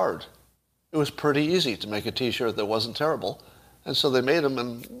wasn't hard. It was pretty easy to make a T-shirt that wasn't terrible. And so they made them,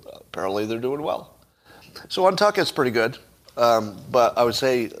 and apparently they're doing well. So Untuck It's pretty good. But I would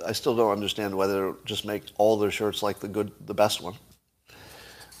say I still don't understand why they just make all their shirts like the best one.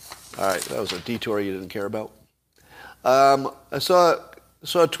 All right, that was a detour you didn't care about. I saw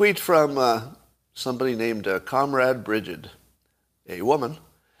a tweet from somebody named Comrade Brigid, a woman,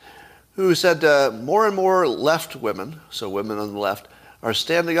 who said more and more left women, so women on the left, are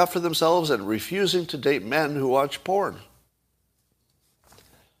standing up for themselves and refusing to date men who watch porn.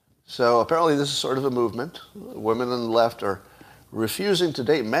 So apparently this is sort of a movement. Women on the left are refusing to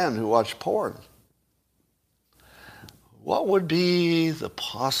date men who watch porn. What would be the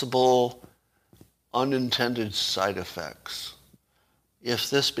possible unintended side effects if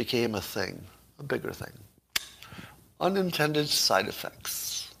this became a thing, a bigger thing? Unintended side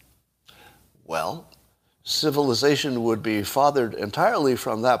effects. Well, civilization would be fathered entirely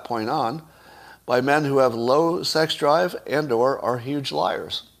from that point on by men who have low sex drive and/or are huge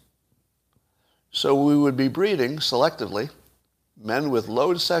liars. So we would be breeding selectively men with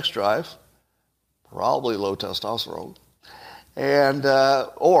low sex drive, probably low testosterone, and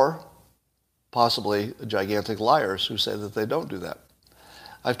or possibly gigantic liars who say that they don't do that.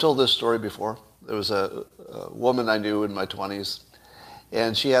 I've told this story before. There was a woman I knew in my 20s,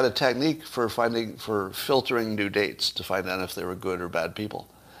 and she had a technique for filtering new dates to find out if they were good or bad people.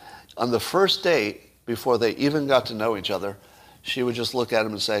 On the first date, before they even got to know each other, she would just look at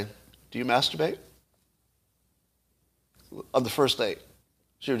him and say, "Do you masturbate?" on the first date.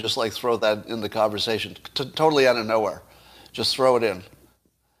 She would just like throw that in the conversation, totally out of nowhere. Just throw it in.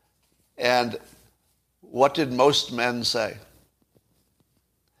 And what did most men say?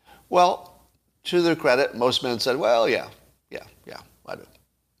 Well, to their credit, most men said, well, yeah, I do.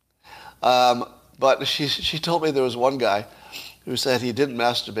 But she told me there was one guy who said he didn't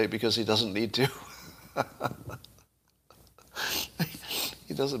masturbate because he doesn't need to.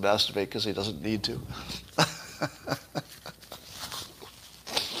 He doesn't masturbate because he doesn't need to.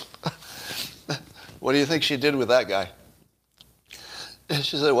 What do you think she did with that guy?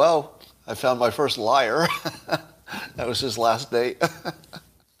 She said, well, I found my first liar. That was his last date.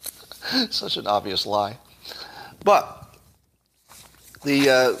 Such an obvious lie. But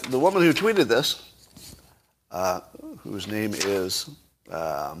the woman who tweeted this, whose name is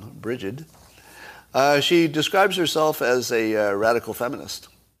Bridget, she describes herself as a radical feminist.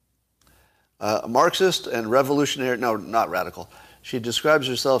 A Marxist and revolutionary, no, not radical. She describes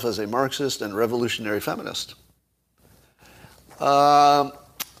herself as a Marxist and revolutionary feminist.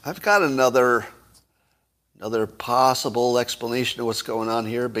 I've got another possible explanation of what's going on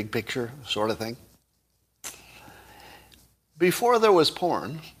here, big picture sort of thing. Before there was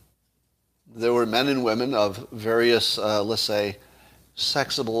porn, there were men and women of various, let's say,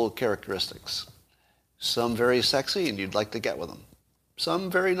 sexable characteristics. Some very sexy and you'd like to get with them. Some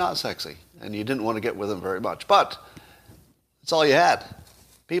very not sexy and you didn't want to get with them very much. But that's all you had.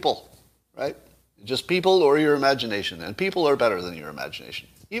 People, right? Just people or your imagination. And people are better than your imagination.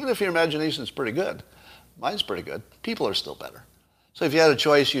 Even if your imagination is pretty good. Mine's pretty good. People are still better. So if you had a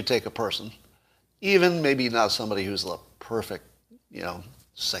choice, you'd take a person. Even maybe not somebody who's the perfect,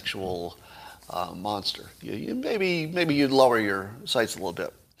 sexual monster. Maybe you'd lower your sights a little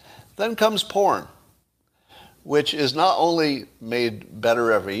bit. Then comes porn, which is not only made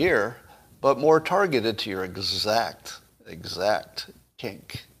better every year, but more targeted to your exact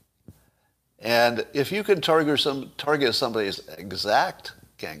kink. And if you can target somebody's exact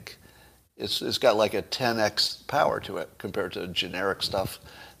kink, it's got like a 10x power to it compared to generic stuff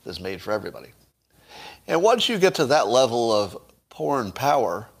that's made for everybody. And once you get to that level of porn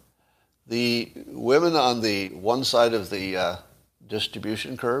power, the women on the one side of the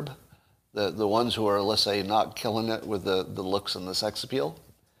distribution curve, the ones who are, let's say, not killing it with the looks and the sex appeal,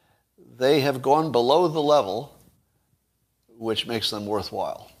 they have gone below the level which makes them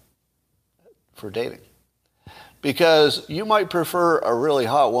worthwhile for dating. Because you might prefer a really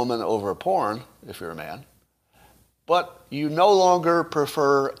hot woman over porn, if you're a man, but you no longer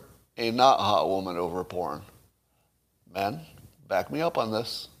prefer a not hot woman over porn. Men, back me up on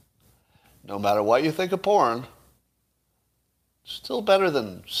this. No matter what you think of porn, still better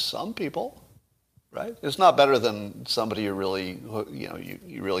than some people, right? It's not better than somebody you really,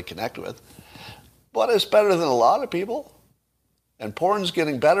 you really connect with, but it's better than a lot of people. And porn's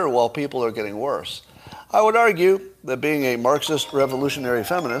getting better while people are getting worse. I would argue that being a Marxist revolutionary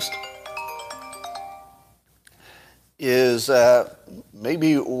feminist is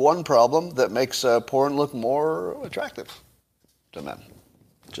maybe one problem that makes porn look more attractive to men.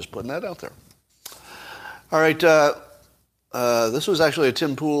 Just putting that out there. All right, this was actually a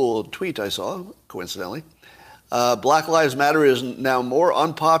Tim Pool tweet I saw, coincidentally. Black Lives Matter is now more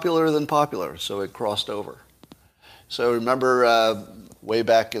unpopular than popular, so it crossed over. So remember way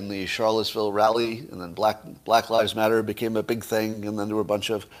back in the Charlottesville rally, and then Black Lives Matter became a big thing, and then there were a bunch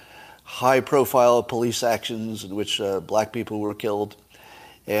of high-profile police actions in which black people were killed,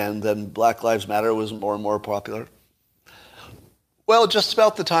 and then Black Lives Matter was more and more popular. Well, just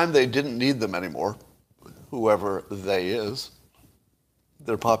about the time they didn't need them anymore, whoever they is,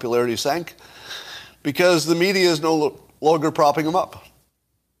 their popularity sank because the media is no longer propping them up.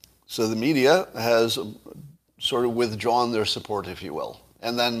 So the media has sort of withdrawn their support, if you will,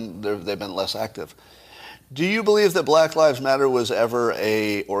 and then they've been less active. Do you believe that Black Lives Matter was ever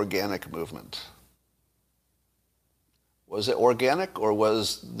an organic movement? Was it organic, or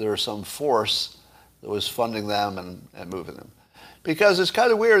was there some force that was funding them and moving them? Because it's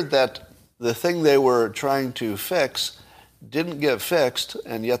kind of weird that the thing they were trying to fix didn't get fixed,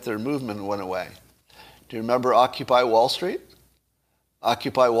 and yet their movement went away. Do you remember Occupy Wall Street?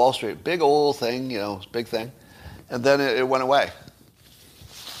 Occupy Wall Street, big old thing, big thing. And then it went away.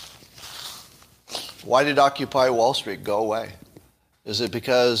 Why did Occupy Wall Street go away? Is it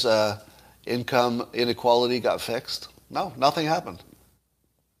because income inequality got fixed? No, nothing happened.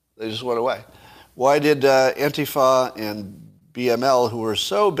 They just went away. Why did Antifa and BML, who were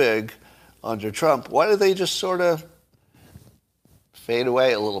so big under Trump, why did they just sort of fade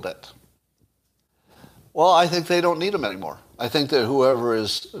away a little bit? Well, I think they don't need them anymore. I think that whoever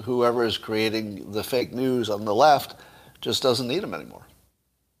is creating the fake news on the left Just doesn't need them anymore.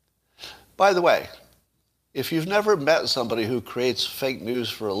 By the way, if you've never met somebody who creates fake news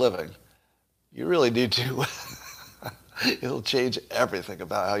for a living, you really need to. It'll change everything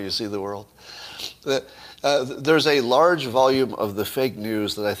about how you see the world. There's a large volume of the fake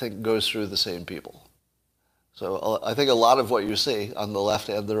news that I think goes through the same people. So I think a lot of what you see on the left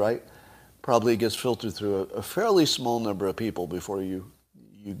and the right probably gets filtered through a fairly small number of people before you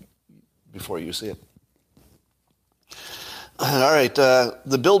see it. All right,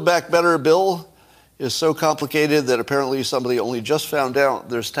 the Build Back Better bill is so complicated that apparently somebody only just found out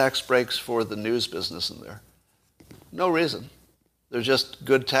there's tax breaks for the news business in there. No reason. There's just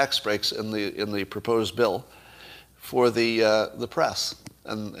good tax breaks in the proposed bill for the press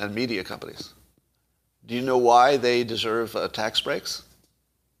and media companies. Do you know why they deserve tax breaks?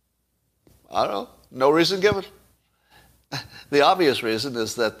 I don't know. No reason given. The obvious reason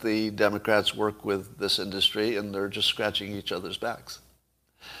is that the Democrats work with this industry and they're just scratching each other's backs.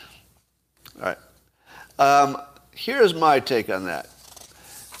 All right. Here's my take on that.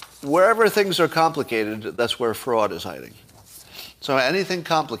 Wherever things are complicated, that's where fraud is hiding. So anything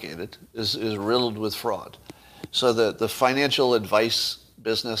complicated is riddled with fraud. So the financial advice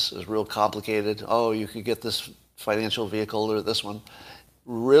business is real complicated. Oh, you could get this financial vehicle or this one.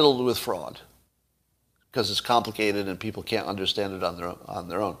 Riddled with fraud because it's complicated and people can't understand it on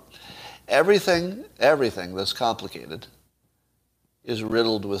their own. Everything that's complicated is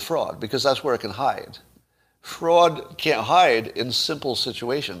riddled with fraud because that's where it can hide. Fraud can't hide in simple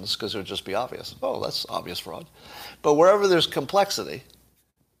situations because it would just be obvious. Oh, that's obvious fraud. But wherever there's complexity,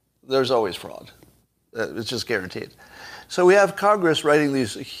 there's always fraud. It's just guaranteed. So we have Congress writing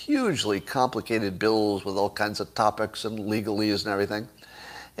these hugely complicated bills with all kinds of topics and legalese and everything.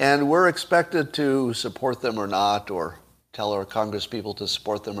 And we're expected to support them or not, or tell our Congress people to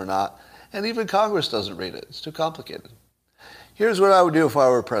support them or not. And even Congress doesn't read it. It's too complicated. Here's what I would do if I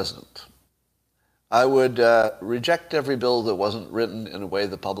were president. I would reject every bill that wasn't written in a way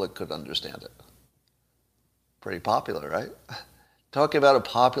the public could understand it. Pretty popular, right? Talking about a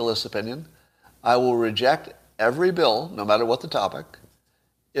populist opinion, I will reject every bill, no matter what the topic,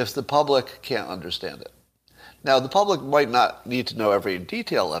 if the public can't understand it. Now, the public might not need to know every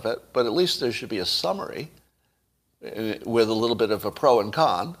detail of it, but at least there should be a summary with a little bit of a pro and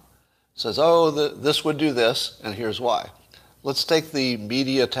con. It says, oh, this would do this, and here's why. Let's take the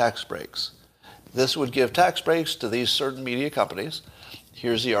media tax breaks. This would give tax breaks to these certain media companies.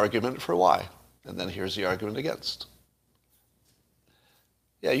 Here's the argument for why. And then here's the argument against.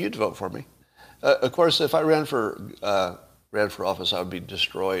 Yeah, you'd vote for me. Of course, if I ran for office, I would be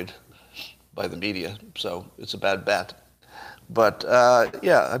destroyed by the media. So it's a bad bet. But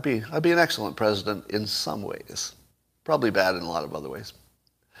yeah, I'd be an excellent president in some ways. Probably bad in a lot of other ways.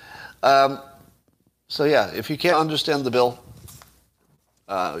 So yeah, if you can't understand the bill,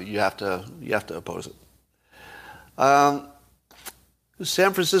 you have to oppose it.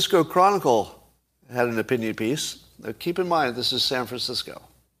 San Francisco Chronicle had an opinion piece. Now, keep in mind, this is San Francisco,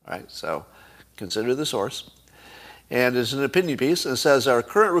 all right? So consider the source. And it's an opinion piece, and it says, our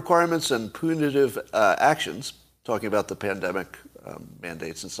current requirements and punitive actions, talking about the pandemic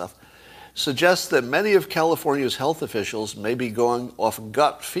mandates and stuff, suggest that many of California's health officials may be going off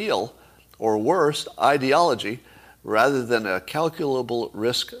gut feel, or worse, ideology, rather than a calculable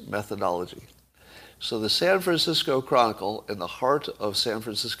risk methodology. So the San Francisco Chronicle, in the heart of San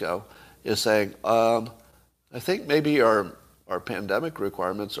Francisco, is saying, I think maybe our pandemic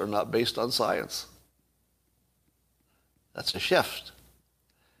requirements are not based on science. That's a shift.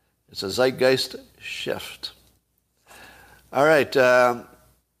 It's a zeitgeist shift. All right. There's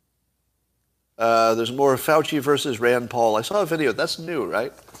more Fauci versus Rand Paul. I saw a video. That's new,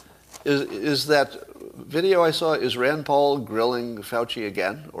 right? Is that video I saw, is Rand Paul grilling Fauci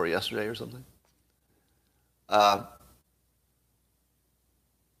again, or yesterday or something? I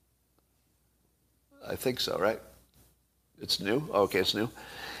think so, right? It's new? Okay, it's new.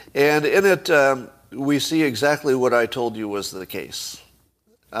 And in it, we see exactly what I told you was the case.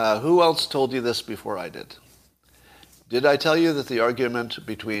 Who else told you this before I did? Did I tell you that the argument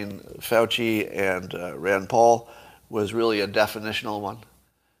between Fauci and Rand Paul was really a definitional one?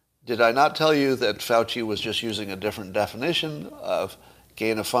 Did I not tell you that Fauci was just using a different definition of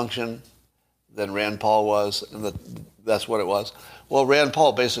gain of function than Rand Paul was, and that's what it was? Well, Rand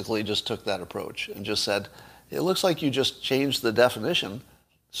Paul basically just took that approach and just said, it looks like you just changed the definition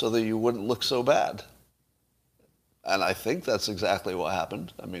so that you wouldn't look so bad. And I think that's exactly what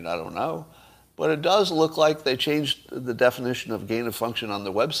happened. I mean, I don't know. But it does look like they changed the definition of gain of function on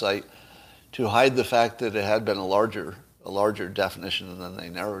the website to hide the fact that it had been a larger definition, and then they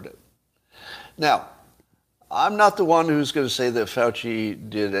narrowed it. Now, I'm not the one who's going to say that Fauci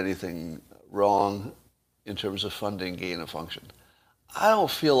did anything wrong in terms of funding gain of function. I don't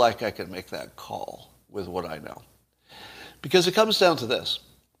feel like I can make that call with what I know. Because it comes down to this.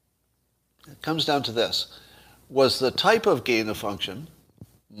 Was the type of gain of function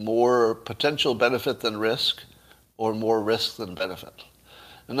more potential benefit than risk or more risk than benefit?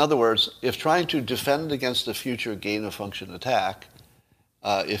 In other words, if trying to defend against a future gain of function attack,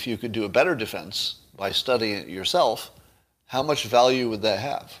 if you could do a better defense by studying it yourself, how much value would that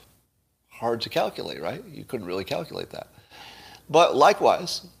have? Hard to calculate, right? You couldn't really calculate that. But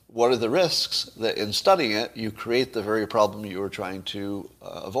likewise, what are the risks that in studying it, you create the very problem you were trying to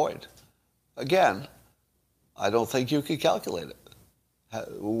avoid? Again, I don't think you could calculate it.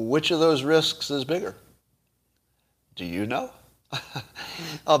 Which of those risks is bigger? Do you know?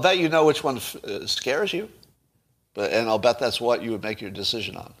 I'll bet you know which one scares you, and I'll bet that's what you would make your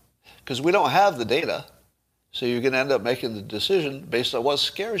decision on. Because we don't have the data, so you're going to end up making the decision based on what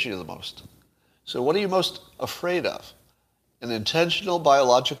scares you the most. So what are you most afraid of? An intentional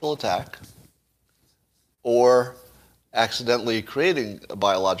biological attack or accidentally creating a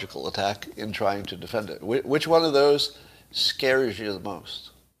biological attack in trying to defend it? Which one of those scares you the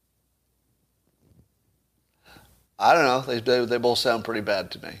most? I don't know. They both sound pretty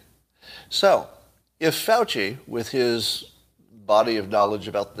bad to me. So, if Fauci, with his body of knowledge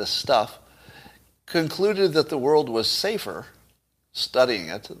about this stuff, concluded that the world was safer studying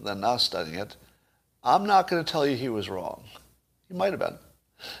it than not studying it, I'm not going to tell you he was wrong. He might have been.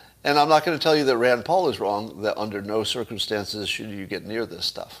 And I'm not going to tell you that Rand Paul is wrong, that under no circumstances should you get near this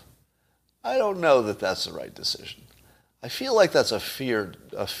stuff. I don't know that that's the right decision. I feel like that's a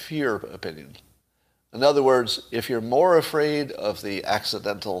fear opinion. In other words, if you're more afraid of the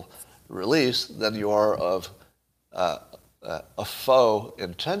accidental release than you are of a foe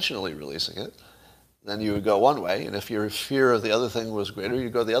intentionally releasing it, then you would go one way. And if your fear of the other thing was greater,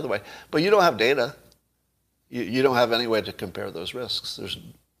 you'd go the other way. But you don't have data. You don't have any way to compare those risks.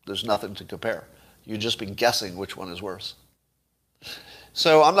 There's nothing to compare. You've just been guessing which one is worse.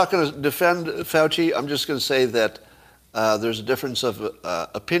 So I'm not going to defend Fauci. I'm just going to say that there's a difference of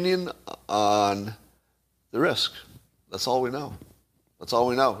opinion on the risk. That's all we know. That's all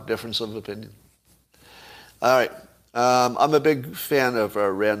we know, difference of opinion. All right. I'm a big fan of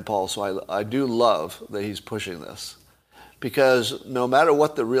Rand Paul, so I do love that he's pushing this. Because no matter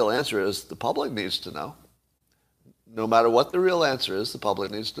what the real answer is, the public needs to know. No matter what the real answer is, the public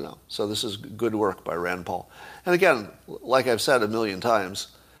needs to know. So this is good work by Rand Paul. And again, like I've said a million times,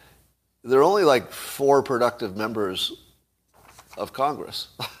 there are only like 4 productive members of Congress.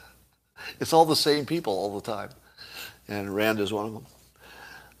 It's all the same people all the time. And Rand is one of them.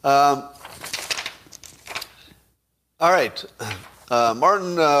 All right.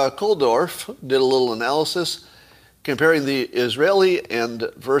 Martin Kulldorff did a little analysis comparing the Israeli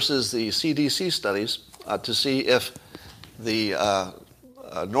and versus the CDC studies to see if the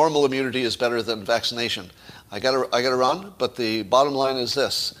normal immunity is better than vaccination. I gotta run, but the bottom line is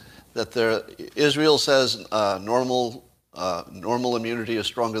this: that Israel says normal immunity is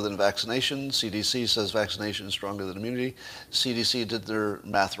stronger than vaccination. CDC says vaccination is stronger than immunity. CDC did their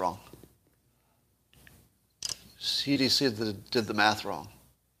math wrong. CDC did the math wrong.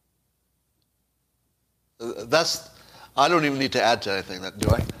 I don't even need to add to anything,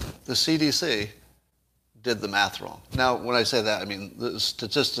 do I? The CDC did the math wrong. Now, when I say that, I mean the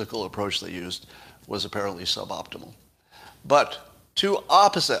statistical approach they used was apparently suboptimal. But 2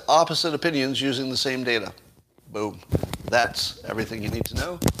 opposite opinions using the same data. Boom. That's everything you need to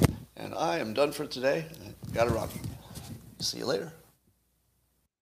know. And I am done for today. Gotta run. See you later.